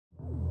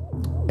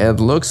It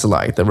looks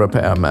like the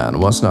repairman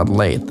was not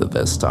late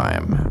this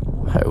time.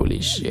 Holy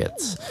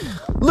shit.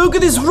 Look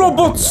at these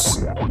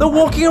robots! They're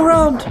walking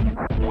around!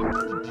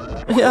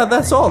 Yeah,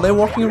 that's all. They're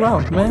walking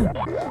around, man.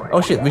 Oh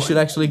shit, we should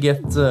actually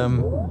get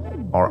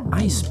our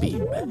ice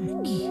beam back.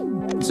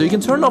 So you can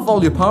turn off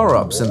all your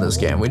power-ups in this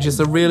game, which is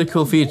a really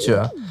cool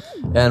feature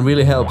and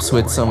really helps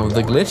with some of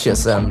the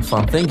glitches and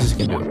fun things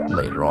you can do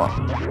later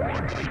on.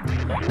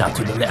 Now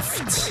to the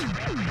left.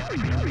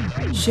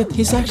 Shit,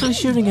 he's actually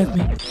shooting at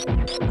me.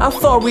 I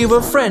thought we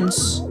were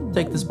friends.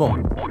 Take this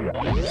bomb.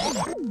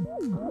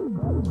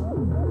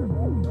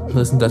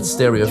 Listen to that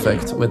stereo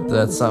effect with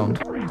that sound.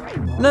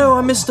 No,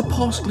 I missed the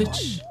pause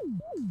glitch.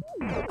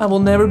 I will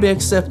never be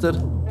accepted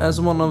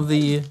as one of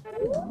the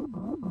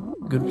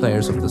good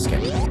players of this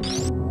game.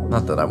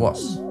 Not that I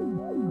was.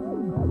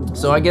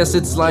 So I guess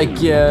it's like,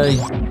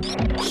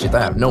 shit,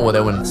 I have no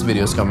idea when this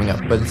video is coming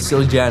up, but it's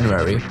still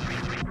January.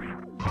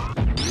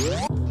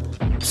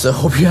 So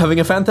hope you're having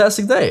a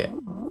fantastic day.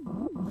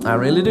 I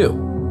really do.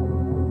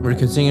 We're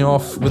continuing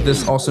off with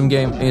this awesome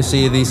game. You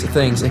see these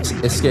things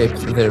escaped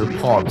their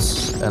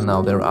pods and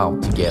now they're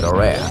out to get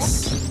our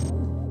ass.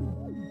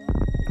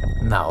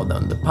 Now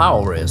then the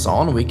power is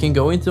on, we can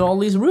go into all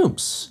these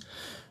rooms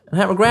and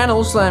have a grand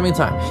old slamming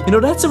time. You know,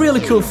 that's a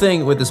really cool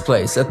thing with this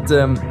place, that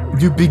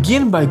you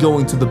begin by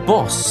going to the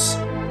boss,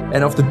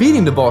 and after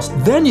beating the boss,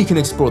 then you can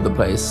explore the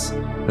place.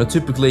 You know,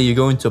 typically you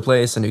go into a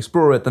place and you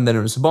explore it and then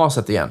there's a boss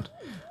at the end.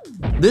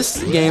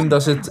 This game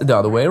does it the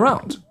other way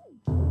around.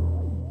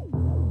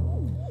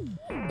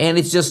 And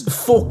it's just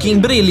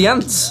fucking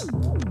brilliant!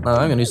 Now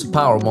I'm gonna use a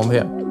power bomb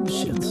here.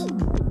 Shit.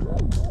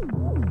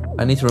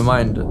 I need to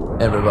remind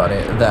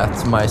everybody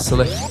that my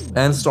select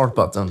and start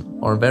button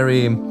are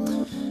very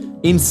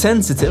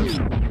insensitive,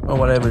 or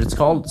whatever it's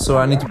called, so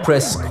I need to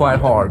press quite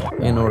hard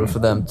in order for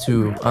them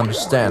to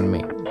understand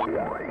me.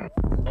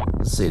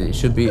 Let's see, it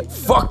should be...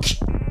 Fuck!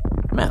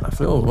 Man, I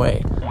flew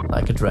away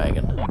like a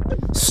dragon.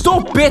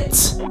 Stop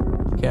it!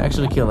 Okay,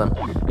 actually kill them.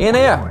 In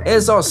here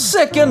is our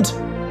second...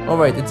 Oh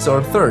wait, it's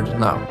our third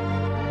now.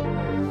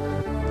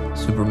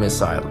 Super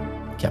missile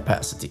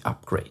capacity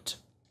upgrade.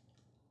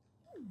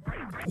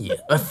 Yeah,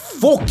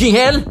 fucking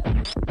hell!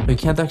 You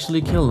can't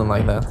actually kill them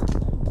like that.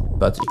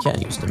 But you can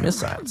use the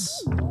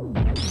missiles.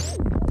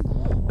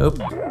 Oop.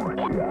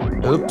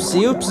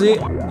 Oopsie, oopsie.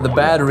 The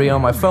battery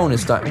on my phone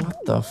is dying.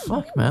 What the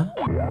fuck, man?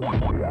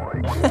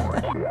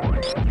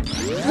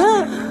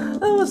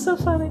 That was so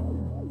funny.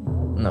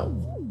 No.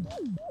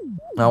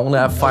 I only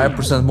have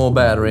 5% more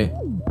battery.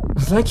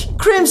 It's like,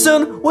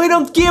 Crimson, we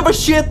don't give a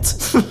shit!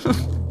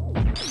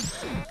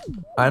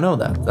 I know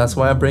that. That's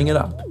why I bring it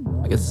up.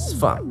 Because it's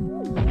fun.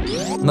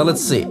 Now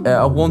let's see.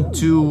 I want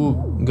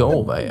to go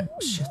over here.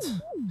 Shit.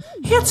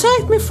 He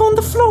attacked me from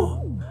the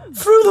floor.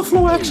 Through the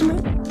floor, actually.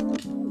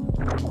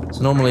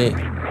 So normally,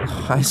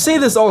 I say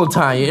this all the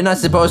time. You're not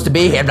supposed to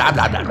be here, blah,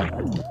 blah, blah, blah.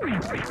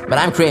 But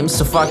I'm Crims,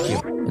 so fuck you.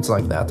 It's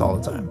like that all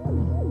the time.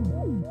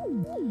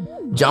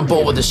 Jump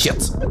over the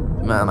shit.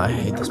 Man, I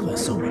hate this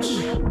place so much.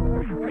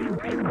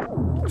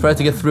 Try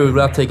to get through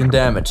without taking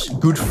damage.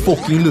 Good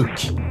fucking look.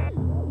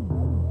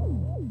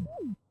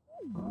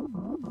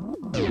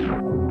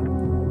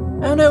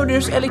 Oh no,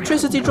 there's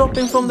electricity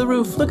dropping from the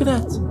roof. Look at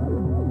that.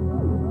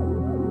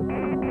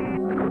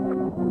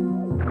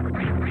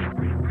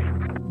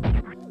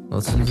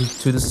 Let's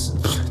to this.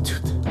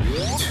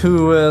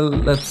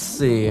 Let's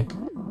see.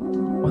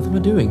 What am I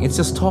doing? It's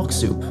just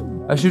Talksoup.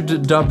 I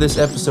should dub this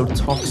episode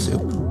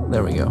Talksoup.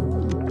 There we go.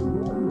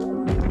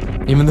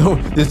 Even though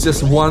there's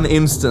just one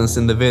instance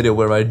in the video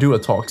where I do a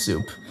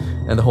Talksoup,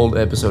 and the whole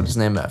episode is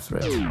named after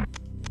it.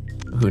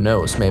 Who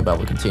knows? Maybe I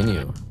will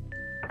continue.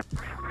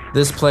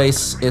 This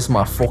place is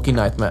my fucking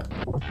nightmare,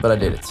 but I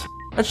did it.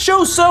 I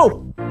chose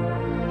so!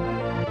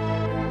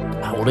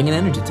 Holding an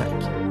energy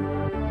tank.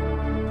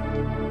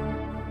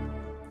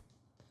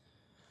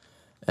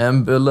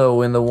 And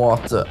below in the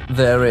water,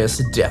 there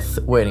is death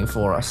waiting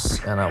for us,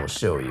 and I will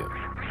show you.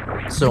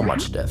 So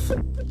much death.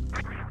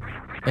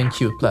 And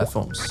cute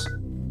platforms.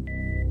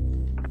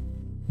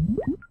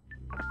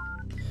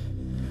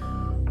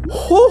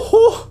 Ho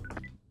ho!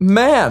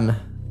 Man!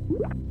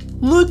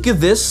 Look at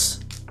this!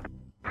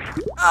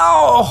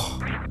 Oh!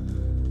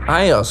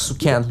 I also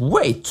can't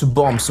wait to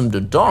bomb some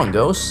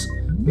Dodongos.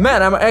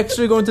 Man, I'm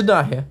actually going to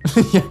die here.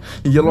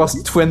 You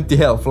lost 20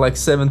 health, like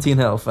 17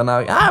 health, and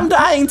I'm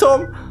dying,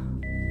 Tom!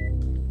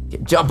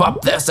 Jump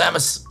up there,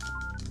 Samus!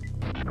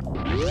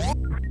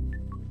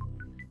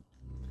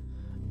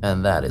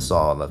 And that is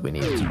all that we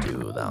need to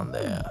do down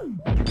there.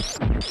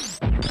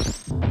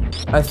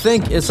 I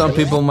think some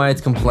people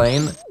might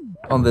complain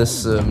on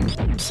this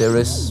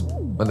series.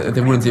 Well,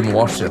 they wouldn't even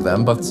watch it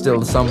then, but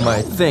still some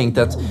might think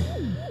that...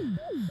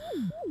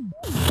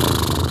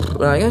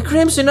 Like,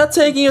 Crims, you're not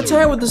taking your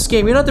time with this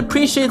game, you're not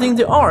appreciating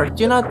the art,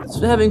 you're not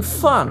having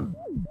fun.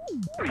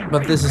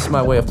 But this is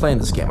my way of playing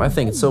this game. I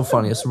think it's so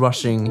funny, just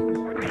rushing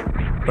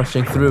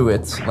through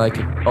it like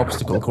an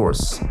obstacle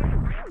course.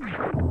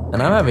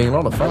 And I'm having a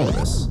lot of fun with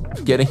this.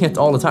 Getting hit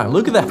all the time.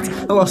 Look at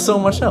that! I lost so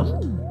much health.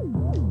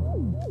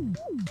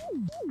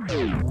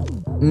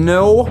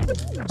 No!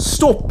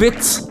 Stop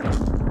it!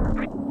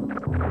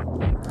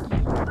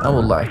 I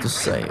would like to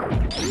say.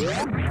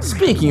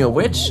 Speaking of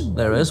which,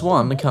 there is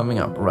one coming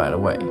up right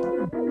away.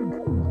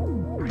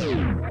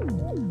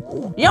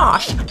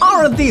 Gosh,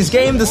 aren't these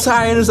game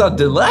designers a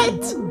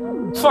delight?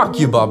 Fuck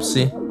you,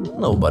 Bubsy.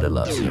 Nobody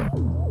loves you.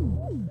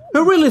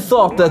 Who really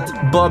thought that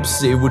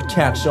Bubsy would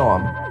catch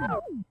on?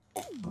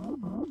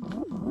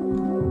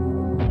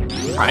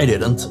 I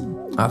didn't.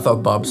 I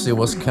thought Bubsy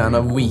was kind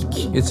of weak.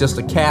 It's just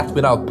a cat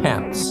without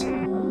pants.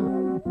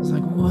 It's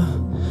like, what?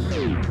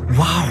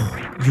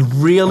 Wow, you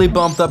really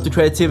bumped up the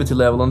creativity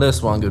level on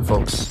this one, good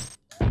folks.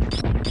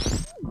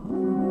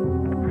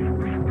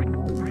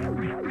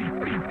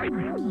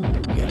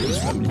 Yeah,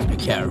 just remember to be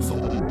careful.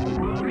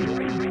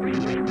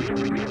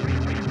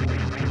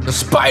 The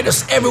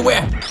spiders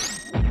everywhere!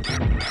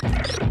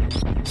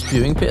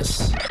 Spewing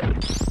piss.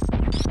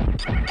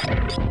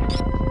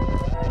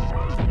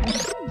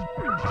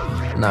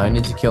 Now I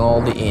need to kill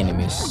all the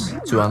enemies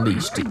to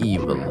unleash the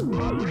evil.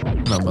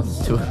 No, but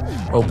to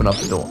open up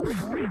the door.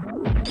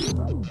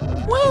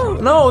 Well,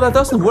 no, that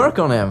doesn't work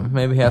on him.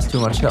 Maybe he has too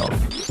much health.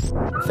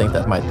 I think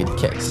that might be the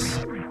case.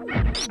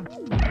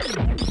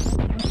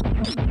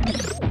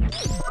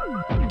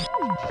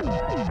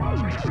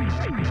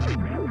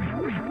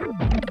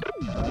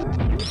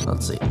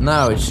 Let's see.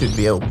 Now it should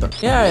be open.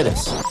 Yeah, it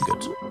is.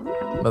 Good.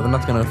 But we're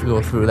not gonna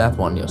go through that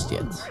one just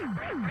yet.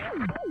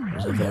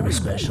 There's a very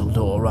special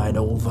door right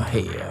over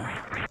here.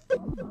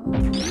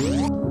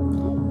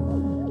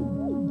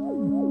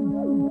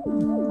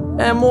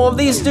 And more of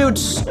these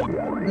dudes.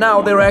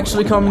 Now they're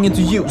actually coming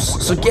into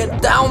use. So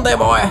get down there,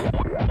 boy!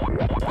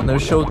 And they're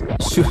shooting.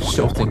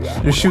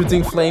 They're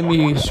shooting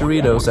flamey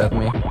Doritos at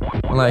me,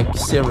 like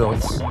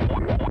cereals.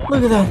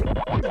 Look at that.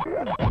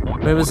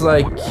 Maybe it's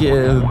like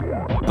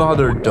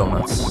buttered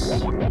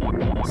donuts,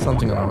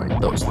 something along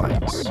those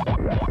lines.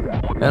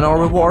 And our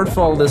reward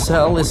for all this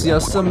hell is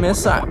just some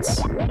missiles.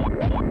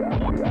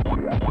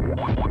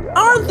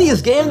 Aren't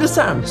these game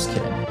designers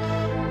kidding?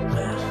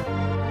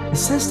 It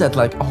says that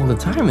like all the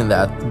time in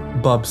that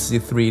Bubsy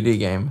 3D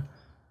game.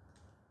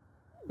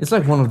 It's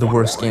like one of the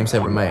worst games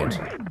ever made.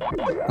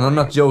 And I'm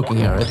not joking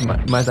here, it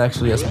might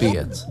actually just be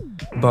it.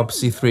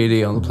 Bubsy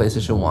 3D on the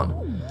PlayStation 1.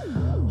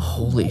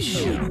 Holy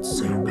shit, it's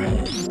so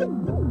bad.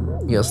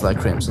 Just like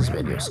Crimzon's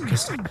videos, okay,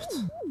 stop it.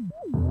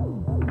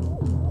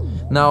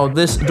 Now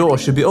this door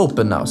should be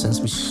open now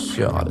since we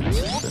shot it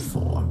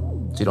before.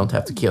 So you don't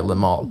have to kill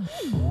them all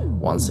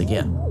once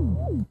again.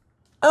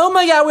 Oh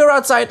my god, we're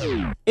outside!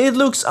 It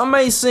looks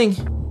amazing!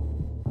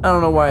 I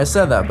don't know why I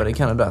said that, but it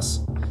kinda does.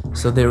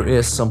 So there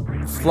is some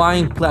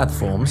flying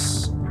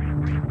platforms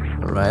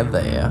right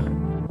there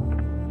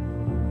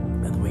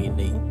that we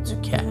need to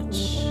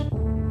catch.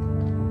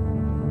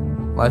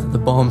 Light the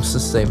bombs to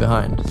stay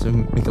behind, to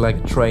make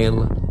like a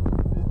trail.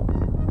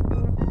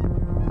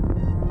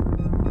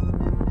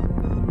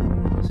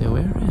 See,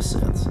 where is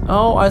it?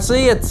 Oh, I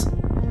see it!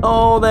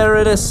 Oh, there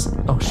it is!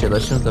 Oh shit, I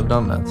shouldn't have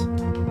done that.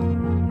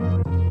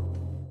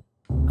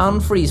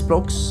 Unfreeze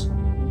blocks.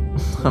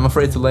 I'm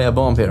afraid to lay a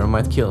bomb here, I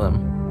might kill him.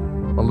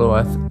 Although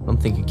I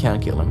don't think you can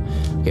kill him.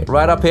 Okay,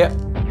 right up here.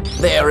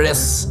 There it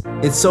is!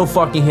 It's so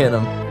fucking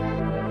hidden.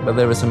 But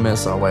there is a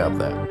missile way up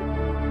there.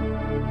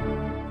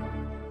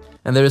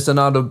 And there is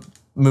another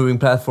moving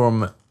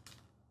platform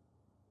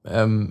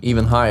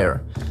even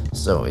higher.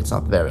 So it's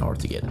not very hard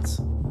to get it.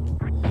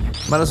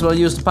 Might as well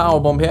use the power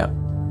bomb here.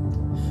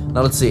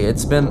 Now let's see,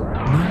 it's been...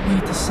 No,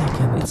 wait a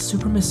second, it's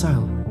super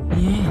missile.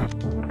 Yeah.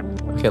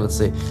 Okay, let's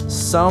see.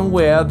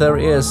 Somewhere there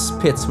is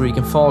pits where you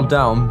can fall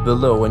down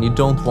below and you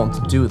don't want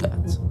to do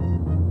that.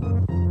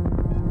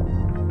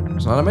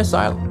 It's not a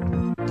missile.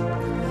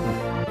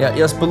 Yeah,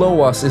 just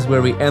below us is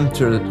where we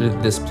enter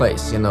this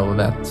place, you know,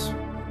 that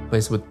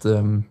place with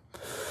the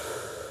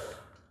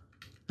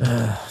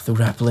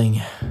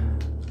grappling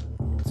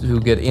to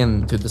get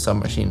into the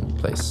submachine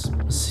place.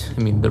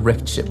 I mean, the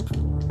wrecked ship.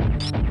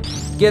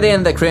 Get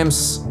in there,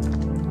 Crims.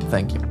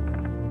 Thank you.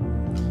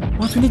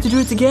 What, we need to do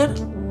it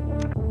again?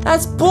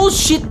 That's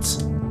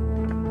bullshit!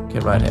 Okay,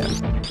 right here.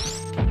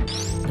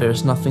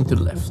 There's nothing to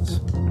the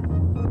left.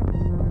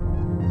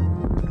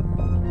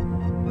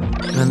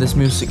 And this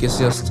music is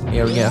just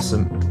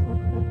orgasm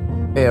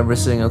every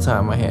single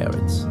time I hear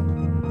it.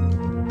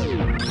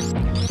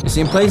 You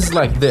see, in places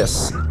like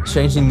this,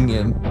 changing,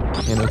 you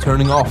know,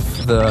 turning off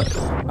the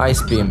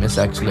ice beam is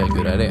actually a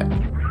good idea.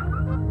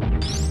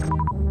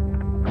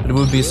 But it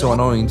would be so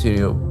annoying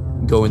to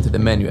go into the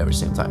menu every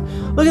single time.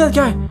 Look at that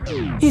guy!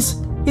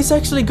 He's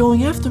actually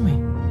going after me.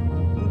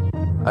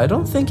 I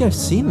don't think I've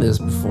seen this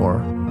before.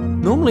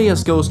 Normally he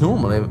just goes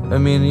normally. I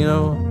mean, you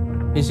know,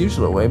 his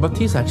usual way, but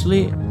he's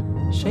actually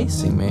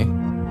chasing me.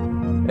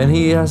 And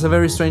he has a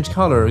very strange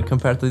color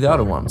compared to the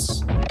other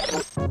ones.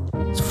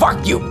 So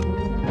fuck you!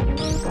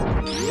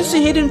 You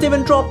see, he didn't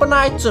even drop an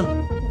item.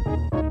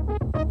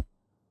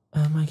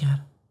 Oh my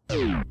god.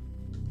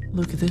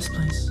 Look at this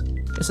place.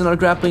 It's another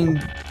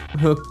grappling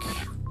hook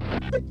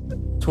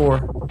tour.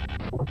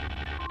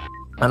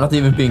 I'm not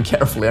even being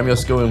careful, I'm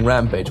just going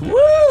rampage.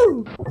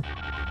 Woo!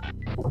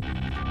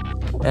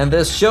 and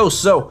there's shows,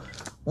 so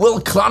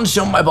we'll clench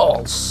on my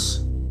balls.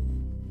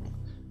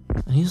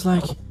 And he's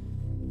like,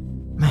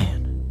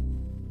 man,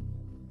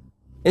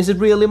 is it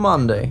really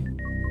Monday?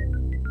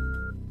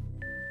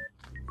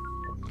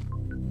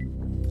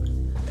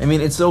 I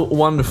mean, it's so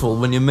wonderful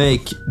when you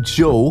make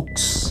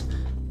jokes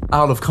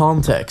out of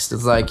context.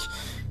 It's like,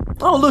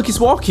 oh look, he's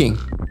walking.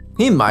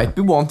 He might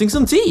be wanting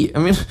some tea. I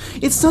mean,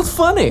 it's not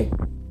funny,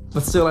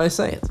 but still I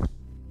say it.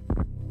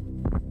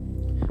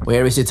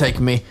 Where is he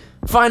taking me?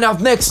 Find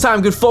out next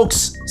time, good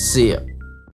folks. See ya.